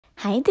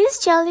Hi, this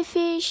is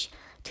Jellyfish.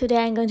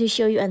 Today I'm going to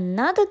show you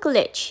another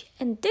glitch,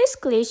 and this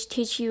glitch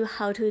teaches you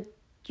how to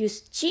use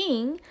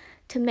Jing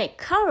to make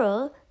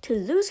Carl to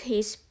lose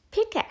his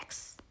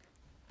pickaxe.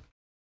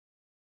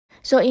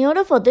 So in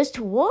order for this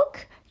to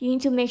work, you need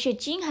to make sure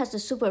Jing has the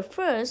super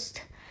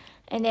first,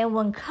 and then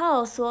when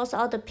Carl throws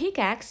out the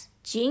pickaxe,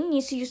 Jing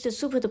needs to use the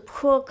super to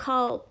pull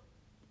Carl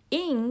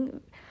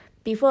in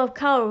before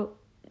Carl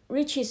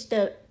reaches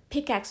the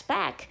pickaxe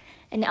back,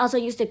 and also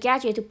use the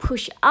gadget to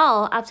push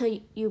out after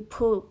you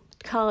pull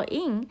Carl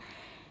in.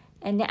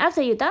 And then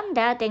after you've done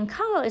that, then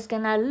Carl is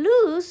gonna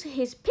lose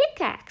his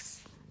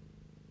pickaxe.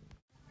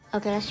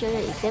 Okay, let's show you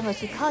an example.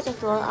 See, Carl just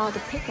throw out the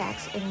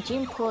pickaxe and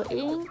Jim pull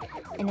in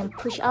and then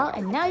push out,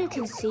 and now you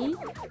can see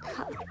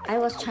I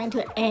was trying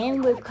to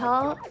aim with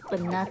Carl,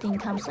 but nothing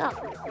comes up.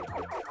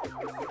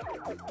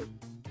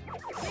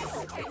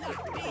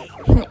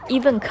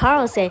 Even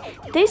Carl said,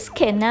 "This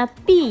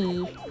cannot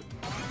be."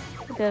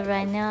 But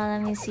right now,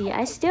 let me see.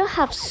 I still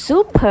have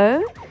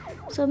super,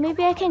 so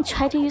maybe I can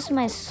try to use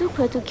my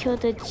super to kill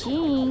the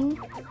Jing.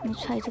 Let me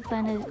try to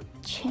find a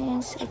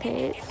chance.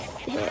 Okay,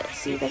 here,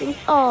 see if I can.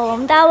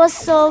 Oh, that was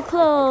so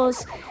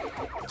close.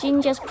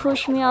 Jing just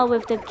pushed me out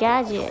with the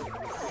gadget.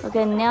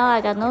 Okay, now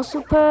I got no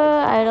super.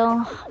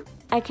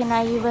 I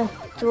cannot even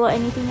throw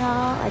anything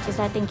out. I just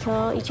let them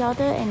kill each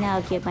other, and now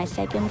I'll get my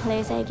second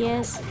place, I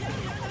guess.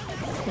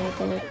 Okay,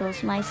 there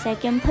goes my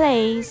second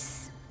place.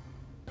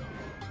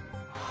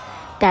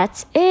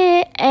 That's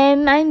it,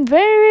 and I'm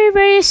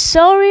very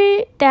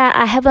sorry that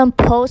I haven't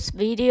posted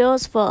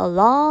videos for a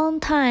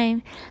long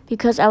time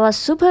because I was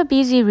super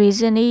busy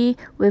recently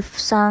with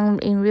some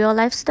in real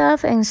life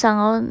stuff and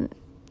some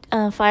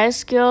on fire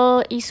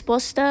skill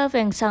esports stuff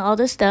and some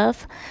other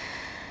stuff.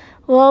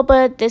 Well,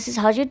 but this is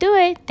how you do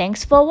it.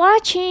 Thanks for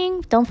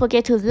watching. Don't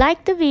forget to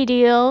like the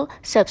video,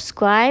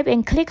 subscribe,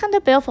 and click on the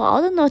bell for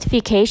all the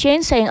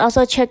notifications, and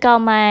also check out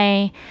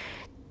my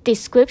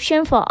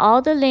description for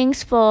all the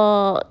links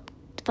for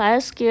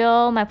Fire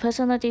Skill, my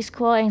personal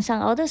Discord, and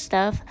some other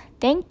stuff.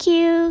 Thank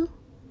you.